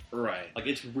movie. Right.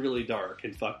 It's really dark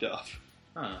and fucked up.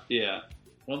 Huh. Yeah.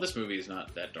 Well, this movie is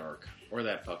not that dark or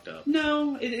that fucked up.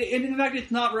 No, in fact,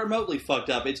 it's not remotely fucked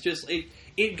up. It's just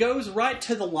it goes right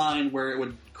to the line where it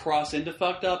would cross into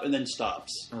fucked up and then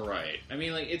stops. Right. I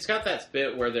mean, it's got that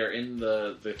bit where they're in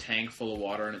the tank full of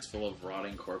water and it's full of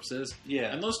rotting corpses.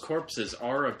 Yeah. And those corpses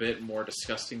are a bit more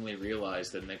disgustingly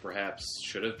realized than they perhaps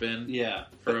should have been. Yeah.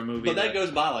 For a movie, but that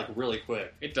goes by really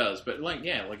quick. It does, but like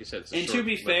you said, it's a and short, to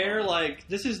be fair,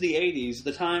 this is the '80s,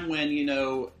 the time when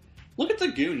look at the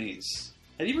Goonies.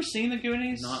 Have you ever seen The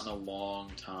Goonies? Not in a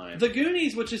long time. The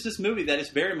Goonies, which is this movie that is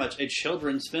very much a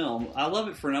children's film, I love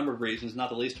it for a number of reasons, not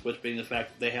the least of which being the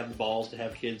fact that they have the balls to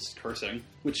have kids cursing,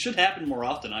 which should happen more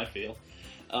often, I feel,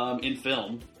 in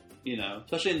film,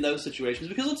 especially in those situations.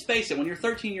 Because let's face it, when you're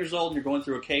 13 years old and you're going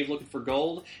through a cave looking for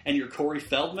gold, and you're Corey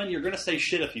Feldman, you're going to say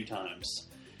shit a few times.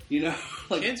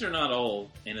 Kids are not all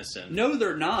innocent. No,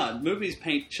 they're not. Movies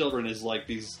paint children as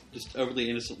these just overly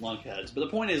innocent lunkheads. But the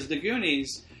point is, The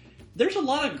Goonies... There's a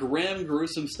lot of grim,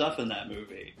 gruesome stuff in that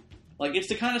movie. It's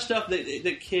the kind of stuff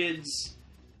that kids...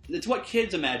 It's what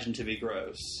kids imagine to be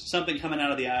gross. Something coming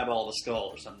out of the eyeball of the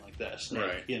skull or something like that.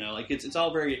 Right. It's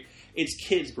all very... It's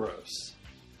kids gross.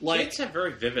 Kids have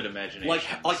very vivid imaginations.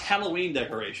 Like Halloween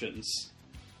decorations.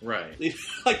 Right.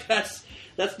 That's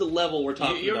the level we're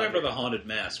talking about. You remember the Haunted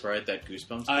Mask, right? That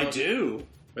Goosebumps book? I do.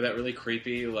 With that really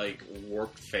creepy,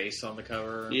 warped face on the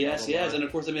cover. Yes. And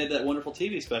of course they made that wonderful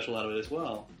TV special out of it as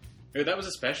well. Wait, that was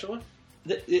a special?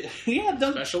 Yeah,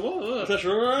 special.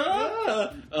 Special.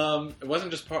 It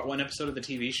wasn't just part one episode of the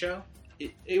TV show?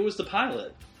 It was the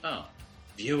pilot. Oh.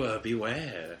 Viewer,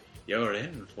 beware. You're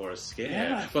in for a scare.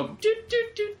 Yeah. From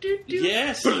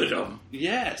Yes.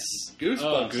 Yes. Goosebumps.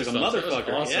 Oh, Like a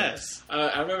motherfucker. Awesome. Yes.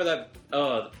 I remember that.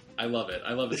 Oh, I love it.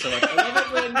 I love it so much.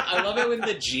 I love it when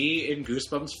the G in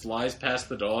Goosebumps flies past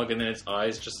the dog and then its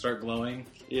eyes just start glowing.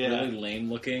 Yeah. Really lame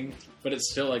looking. But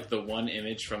it's still the one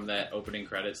image from that opening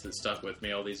credits that stuck with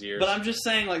me all these years. But I'm just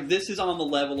saying, this is on the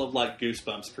level of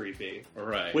Goosebumps creepy.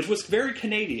 Right. Which was very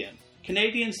Canadian.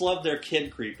 Canadians love their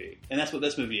kid creepy. And that's what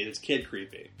this movie is. It's kid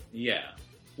creepy. Yeah.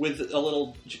 With a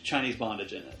little Chinese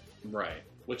bondage in it. Right.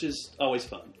 Which is always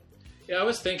fun. Yeah, I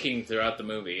was thinking throughout the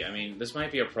movie, I mean, this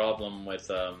might be a problem with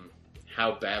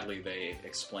how badly they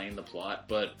explain the plot,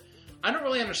 but I don't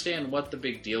really understand what the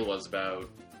big deal was about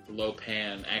Lo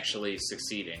Pan actually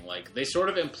succeeding. They sort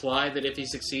of imply that if he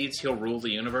succeeds, he'll rule the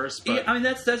universe. But yeah, I mean,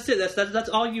 that's it. That's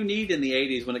all you need in the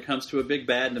 80s when it comes to a big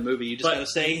bad in a movie. You just got to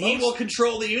say, he will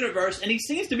control the universe, and he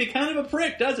seems to be kind of a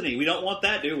prick, doesn't he? We don't want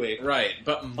that, do we? Right,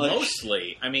 but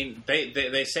mostly, I mean,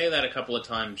 they say that a couple of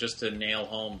times just to nail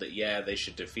home that, yeah, they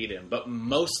should defeat him, but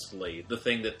mostly the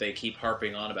thing that they keep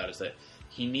harping on about is that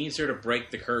he needs her to break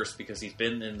the curse because he's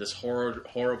been in this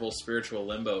horrible spiritual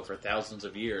limbo for thousands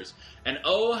of years. And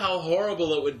oh, how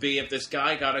horrible it would be if this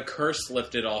guy got a curse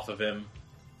lifted off of him.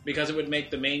 Because it would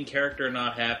make the main character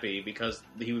not happy because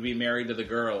he would be married to the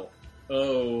girl.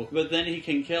 Oh. But then he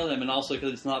can kill him, and also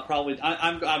because it's not probably...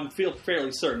 I feel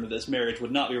fairly certain that this marriage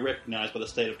would not be recognized by the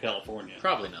state of California.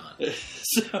 Probably not.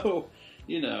 So,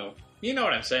 You know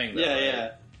what I'm saying, though. Yeah,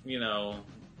 right?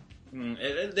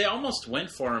 They almost went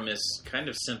for him as kind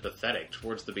of sympathetic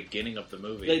towards the beginning of the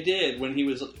movie. They did when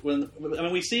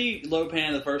we see Lo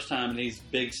Pan the first time and he's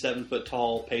big 7 foot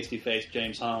tall pasty faced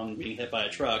James Hong being hit by a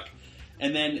truck,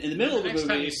 and then in the middle of the movie, next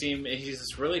time you see him, he's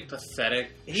this really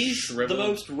pathetic. He's shriveled, the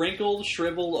most wrinkled,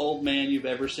 shriveled old man you've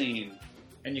ever seen,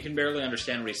 and you can barely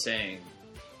understand what he's saying.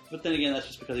 But then again, that's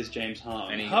just because he's James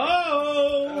Hong.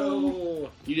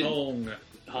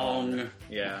 Hong.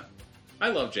 Yeah. I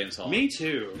love James Hong. Me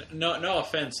too. No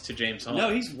offense to James Hong.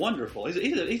 No, he's wonderful.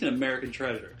 He's an American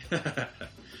treasure.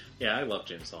 Yeah, I love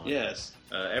James Hong. Yes.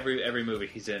 Every movie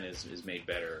he's in is made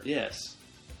better. Yes.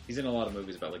 He's in a lot of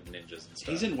movies about ninjas and stuff.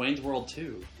 He's in Wayne's World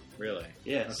too. Really?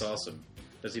 Yes. That's awesome.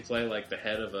 Does he play the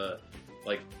head of the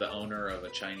owner of a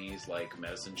Chinese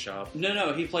medicine shop?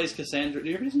 No, he plays Cassandra. Did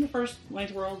you ever see the first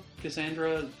Wayne's World?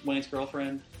 Cassandra, Wayne's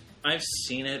girlfriend. I've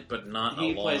seen it, but not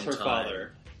He a long plays her time.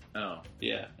 father. Oh.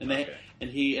 Yeah, and Okay.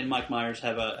 he and Mike Myers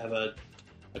have a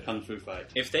kung fu fight.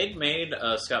 If they'd made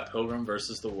Scott Pilgrim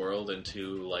versus the World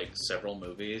into, like, several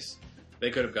movies, they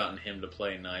could have gotten him to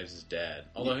play Knives' dad.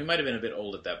 Although he might have been a bit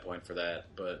old at that point for that,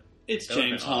 but... It's that would've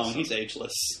James been Hong. awesome. He's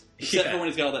ageless. Except Yeah. for when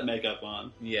he's got all that makeup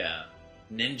on. Yeah.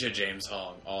 Ninja James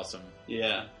Hong. Awesome.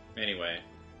 Yeah. Anyway.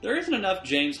 There isn't enough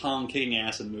James Hong kicking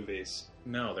ass in movies.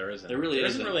 No, there isn't. There really isn't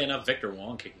isn't. really enough Victor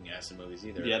Wong kicking ass in movies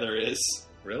either. Yeah, there is.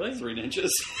 Really? Three Ninjas.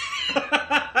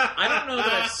 I don't know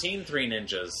that I've seen Three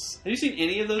Ninjas. Have you seen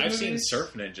any of those I've movies? seen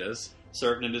Surf Ninjas.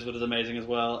 Surf Ninjas, which is amazing as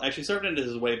well. Actually, Surf Ninjas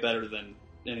is way better than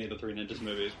any of the Three Ninjas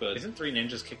movies. But Isn't Three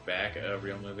Ninjas Kick Back a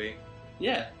real movie?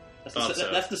 yeah, that's Thought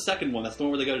so. that's the second one. That's the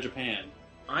one where they go to Japan.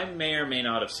 I may or may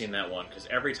not have seen that one, because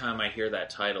every time I hear that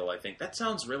title, I think, that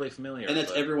sounds really familiar. And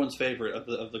that's but, everyone's favorite of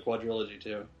the quadrilogy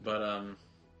too. But,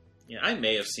 yeah, I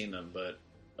may have seen them, but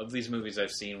of these movies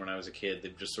I've seen when I was a kid,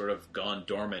 they've just sort of gone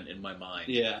dormant in my mind.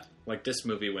 Yeah, Like, this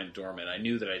movie went dormant. I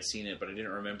knew that I'd seen it, but I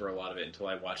didn't remember a lot of it until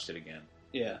I watched it again.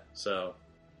 yeah. So,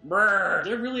 brr.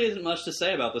 There really isn't much to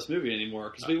say about this movie anymore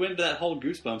because we went into that whole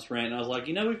Goosebumps rant, and I was like,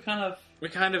 we've kind of We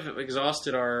kind of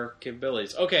exhausted our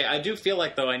capabilities. Okay, I do feel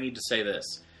like, though, I need to say this.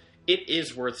 It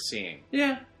is worth seeing.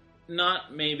 yeah.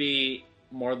 Not maybe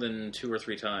more than 2 or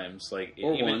 3 times, like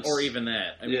Or even once. or even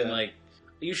that. I Yeah. mean, like,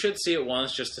 you should see it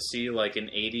once just to see like an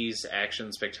 80s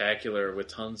action spectacular with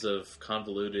tons of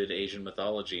convoluted Asian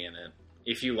mythology in it.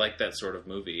 If you like that sort of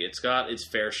movie, it's got its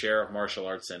fair share of martial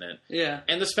arts in it, Yeah.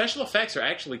 and the special effects are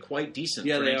actually quite decent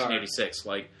Yeah, for they are. 1986.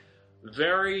 Like,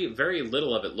 very very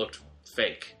little of it looked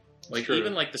fake. Like True.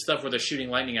 even like the stuff where they're shooting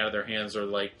lightning out of their hands, or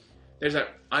like there's that.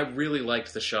 I really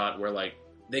liked the shot where like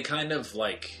they kind of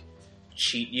like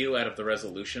cheat you out of the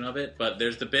resolution of it, but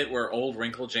there's the bit where old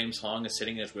wrinkled James Hong is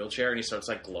sitting in his wheelchair and he starts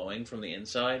like glowing from the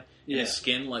inside, and Yeah. his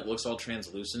skin like looks all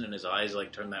translucent and his eyes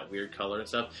like turn that weird color and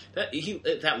stuff.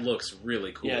 That looks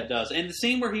really cool. Yeah, it does. And the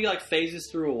scene where he like phases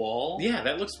through a wall. Yeah,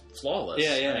 that looks flawless.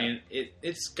 Yeah, yeah. I mean,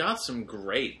 it's got some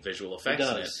great visual effects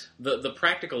in it. does. The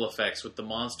practical effects with the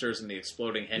monsters and the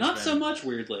exploding henchmen. Not so much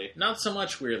weirdly. Not so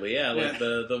much weirdly, yeah. Like Yeah.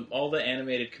 the all the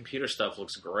animated computer stuff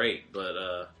looks great,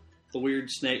 but The weird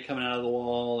snake coming out of the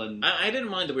wall and I didn't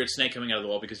mind the weird snake coming out of the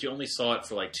wall because you only saw it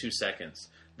for like 2 seconds.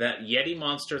 That Yeti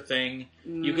monster thing,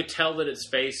 you could tell that its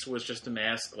face was just a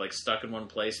mask, like stuck in one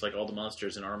place, like all the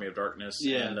monsters in Army of Darkness.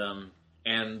 Yeah.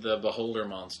 And the Beholder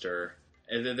monster.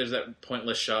 And then there's that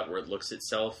pointless shot where it looks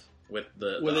itself with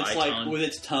the its eye like tongue. with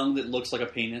its tongue that looks like a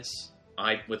penis,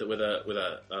 with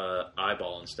a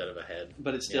eyeball instead of a head.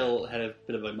 but it still had a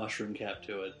bit of a mushroom cap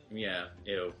to it. Yeah,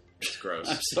 ew, it's gross.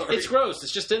 I'm sorry. It's gross.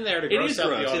 It's just in there to It gross is out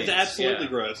gross. the audience. It's absolutely Yeah.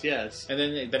 gross. Yes. And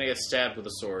then he gets stabbed with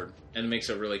a sword and makes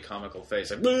a really comical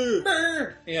face, like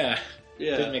 "Brr!" Yeah,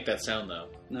 Yeah. didn't make that sound though.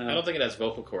 No. I don't think it has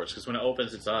vocal cords because when it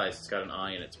opens its eyes, it's got an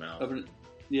eye in its mouth. Open-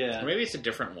 Yeah. Or maybe it's a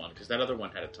different one because that other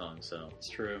one had a tongue. So It's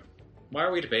true. why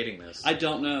are we debating this? I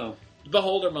don't know.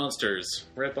 Beholder monsters,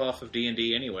 rip off of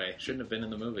D&D anyway. Shouldn't have been in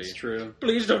the movie. It's true.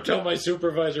 Please don't tell my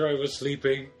supervisor I was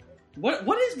sleeping.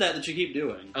 What is that you keep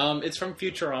doing? It's from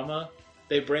Futurama.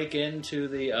 They break into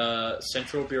the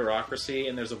central bureaucracy,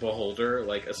 and there's a beholder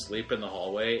like asleep in the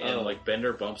hallway, and Oh. like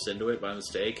Bender bumps into it by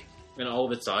mistake, and all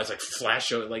of its eyes like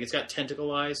flash out, like it's got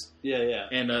tentacle eyes Yeah.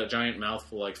 and a giant mouth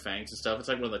full like fangs and stuff. It's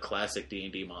like one of the classic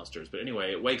D&D monsters. But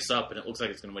anyway, it wakes up and it looks like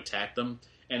it's going to attack them,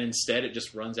 and instead it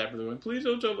just runs after them, going, "Please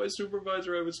don't tell my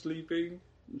supervisor I was sleeping."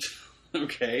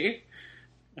 Okay.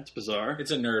 That's bizarre.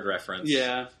 It's a nerd reference.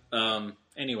 Yeah.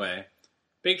 Anyway,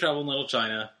 Big Trouble in Little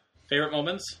China. Favorite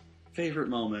moments? Favorite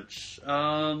moments.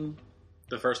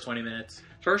 The first 20 minutes.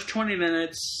 First 20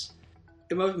 minutes.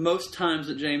 Most times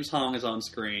that James Hong is on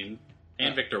screen.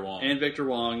 And Victor Wong. And Victor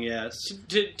Wong, yes.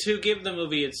 To give the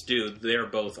movie its due, they're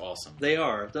both awesome. They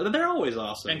are. They're always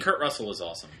awesome. And Kurt Russell is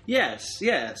awesome. Yes.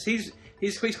 He's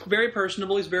very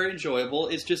personable. He's very enjoyable.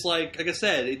 It's just like I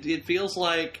said, it feels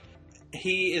like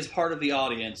he is part of the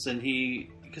audience, and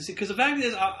because the fact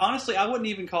is, honestly, I wouldn't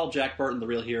even call Jack Burton the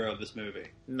real hero of this movie.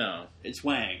 No. It's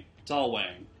Wang. It's all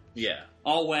Wang. Yeah.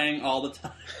 All Wang all the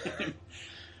time.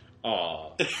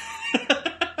 Aw.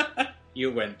 You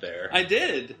went there. I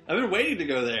did. I've been waiting to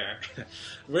go there.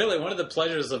 Really, one of the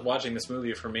pleasures of watching this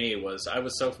movie for me was I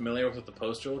was so familiar with what the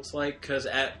poster looks like, because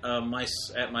at my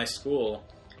school,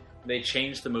 they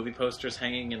changed the movie posters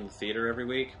hanging in the theater every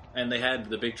week, and they had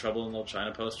the Big Trouble in Little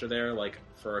China poster there, like,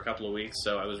 for a couple of weeks,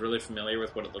 so I was really familiar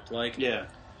with what it looked like. Yeah.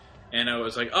 And I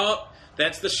was like, oh,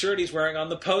 that's the shirt he's wearing on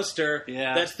the poster.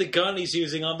 Yeah. That's the gun he's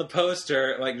using on the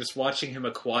poster. Like, just watching him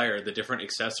acquire the different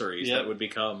accessories that would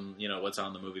become, what's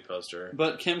on the movie poster.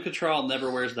 But Kim Cattrall never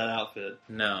wears that outfit.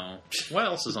 No. What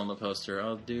else is on the poster?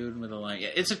 Oh, dude with a line. Yeah,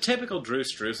 it's a typical Drew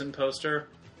Struzan poster.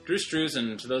 Drew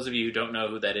Struzan, to those of you who don't know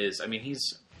who that is, I mean,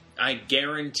 I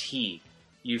guarantee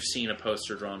you've seen a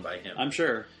poster drawn by him. I'm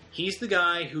sure. He's the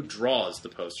guy who draws the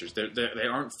posters. They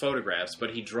aren't photographs, but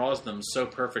he draws them so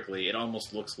perfectly it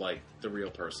almost looks like the real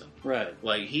person. Right.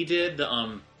 Like he did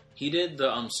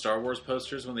the Star Wars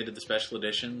posters when they did the special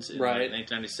editions in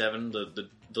 1997.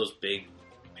 Those big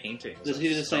paintings. Does he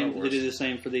do the same? Did he do the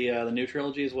same for the new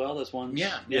trilogy as well? This one.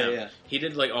 Yeah. He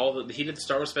did he did the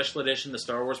Star Wars special edition, the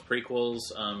Star Wars prequels,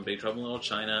 Big Trouble in Little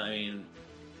China. I mean.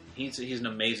 He's an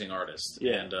amazing artist,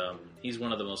 and he's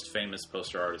one of the most famous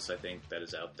poster artists I think that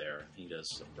is out there. He does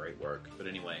some great work. But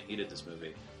anyway, he did this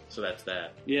movie, so that's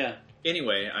that. Yeah.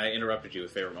 Anyway, I interrupted you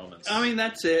with favorite moments. I mean,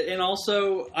 that's it. And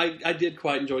also, I did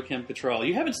quite enjoy Kim Cattrall.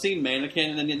 You haven't seen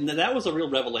Mannequin, and that was a real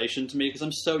revelation to me because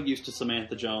I'm so used to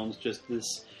Samantha Jones, just this,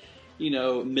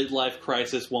 midlife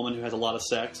crisis woman who has a lot of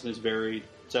sex and is very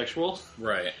sexual.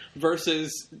 Right.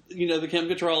 Versus, the Kim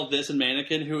Cattrall of this and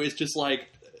Mannequin, who is just like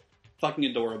fucking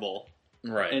adorable.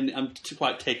 Right. And I'm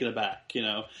quite taken aback,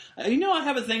 I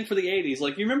have a thing for the 80s.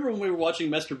 Like, you remember when we were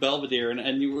watching Mr. Belvedere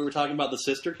and we were talking about the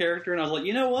sister character, and I was like,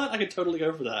 you know what? I could totally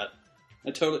go for that.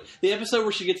 The episode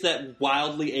where she gets that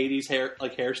wildly 80s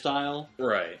hairstyle.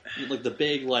 Right. Like the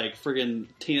big, friggin'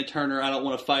 Tina Turner, I don't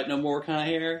want to fight no more kind of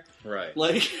hair. Right.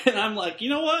 And I'm like, you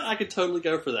know what? I could totally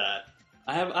go for that.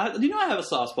 I have a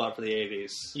soft spot for the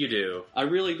 80s. You do. I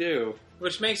really do.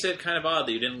 Which makes it kind of odd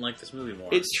that you didn't like this movie more.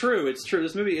 It's true.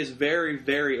 This movie is very,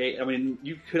 very... I mean,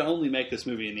 you could only make this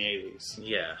movie in the 80s.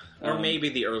 Yeah. Or maybe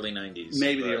the early 90s.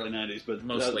 Maybe the early 90s, but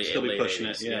mostly still be pushing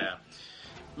 80s, it. Yeah.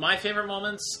 My favorite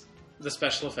moments, the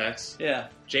special effects. Yeah.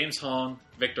 James Hong,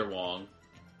 Victor Wong.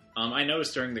 I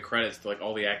noticed during the credits,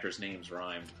 all the actors' names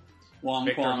rhymed. Wong,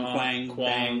 Victor Kwong, Hong, Quang,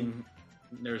 Dang.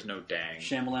 There's no dang.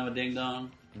 Shamalama Ding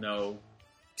Dong. No.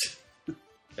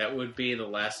 That would be The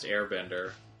Last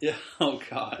Airbender. Yeah. Oh,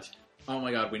 God. Oh,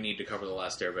 my God. We need to cover The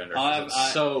Last Airbender.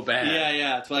 It's so bad.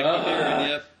 Yeah. It's like,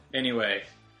 yep. Anyway.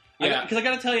 Yeah. Because I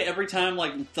got to tell you, every time,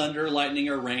 thunder, lightning,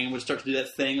 or rain would start to do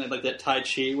that thing, like that Tai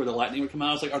Chi, where the lightning would come out,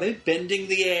 I was like, are they bending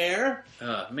the air?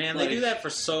 Man, they do that for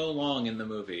so long in the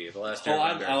movie, The Last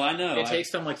Airbender. I know. It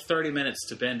takes them 30 minutes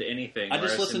to bend anything,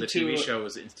 whereas in the TV show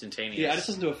was instantaneous. Yeah, I just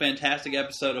listened to a fantastic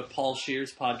episode of Paul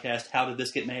Scheer's podcast, How Did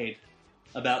This Get Made?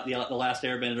 About the Last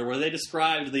Airbender, where they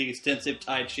described the extensive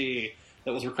Tai Chi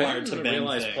that was required to bend things. I didn't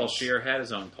realize Paul Scheer had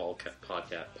his own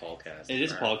podcast. It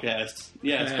is a podcast.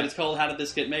 Yes, but it's called How Did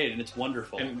This Get Made, and it's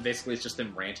wonderful. And basically it's just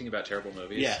them ranting about terrible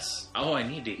movies? Yes. Oh, I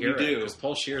need to hear it, because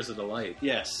Paul Scheer's a delight.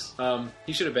 Yes.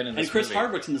 He should have been in this movie. And Chris movie.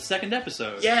 Hardwick's in the second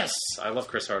episode. Yes! I love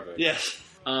Chris Hardwick. Yes.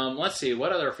 Let's see,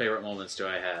 what other favorite moments do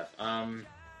I have?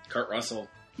 Kurt Russell.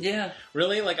 Yeah.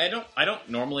 Really? I don't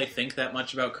normally think that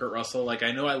much about Kurt Russell.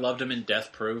 I know I loved him in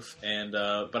Death Proof, and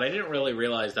but I didn't really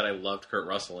realize that I loved Kurt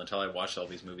Russell until I watched all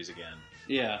these movies again.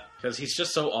 Yeah. Because he's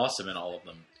just so awesome in all of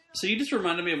them. So you just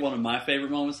reminded me of one of my favorite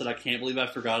moments that I can't believe I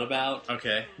forgot about.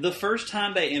 Okay. The first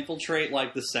time they infiltrate,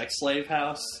 the sex slave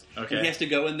house. Okay. And he has to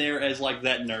go in there as,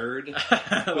 that nerd.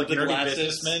 with the glasses.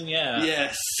 Businessman, yeah.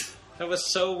 Yes. That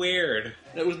was so weird.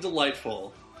 That was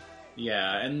delightful.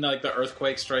 Yeah, and the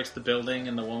earthquake strikes the building,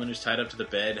 and the woman who's tied up to the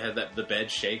bed the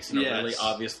bed shakes in a really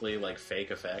obviously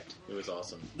fake effect. It was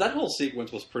awesome. That whole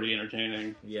sequence was pretty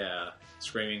entertaining. Yeah,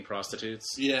 screaming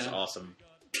prostitutes. Yeah, it's awesome.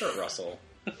 Kurt Russell,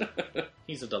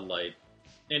 he's a delight.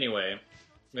 Anyway,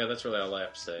 yeah, that's really all I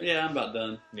have to say. Yeah, I'm about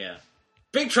done. Yeah,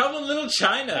 Big Trouble in Little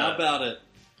China. How about it?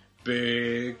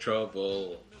 Big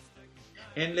Trouble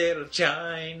in Little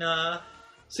China.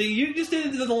 See, you just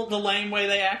did it the lame way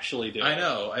they actually do. I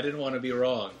know. I didn't want to be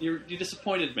wrong. You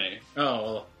disappointed me. Oh,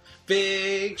 well.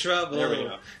 Big Trouble. There we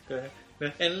go.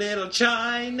 In Little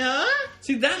China.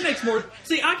 See, that makes more.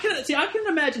 I can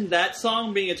imagine that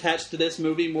song being attached to this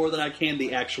movie more than I can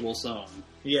the actual song.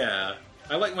 Yeah.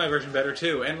 I like my version better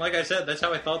too. And like I said, that's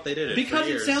how I thought they did it. Because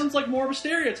it sounds like more of a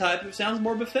stereotype. It sounds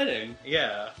more befitting.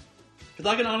 Yeah.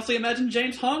 Because I can honestly imagine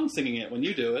James Hong singing it when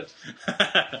you do it.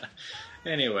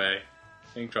 Anyway.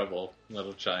 Big Trouble in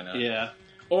Little China. Yeah.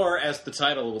 Or, as the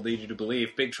title will lead you to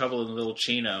believe, Big Trouble in Little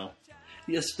Chino.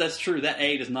 Yes, that's true. That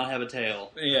A does not have a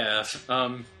tail. Yeah.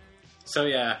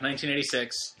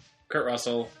 1986. Kurt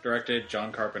Russell directed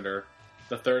John Carpenter.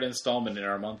 The third installment in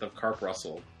our month of Carp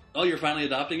Russell. Oh, you're finally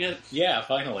adopting it? Yeah,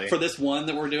 finally. For this one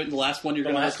that we're doing, the last one you're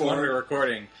going to record? The last one we're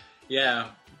recording. Yeah.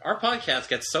 Our podcast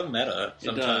gets so meta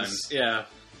sometimes. It does. Yeah.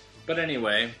 But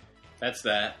anyway, that's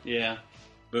that. Yeah.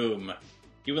 Boom.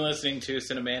 You've been listening to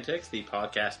Cinemantics, the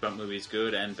podcast about movies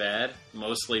good and bad,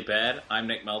 mostly bad. I'm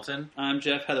Nick Melton. I'm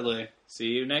Jeff Heatherly. See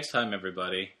you next time,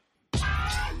 everybody.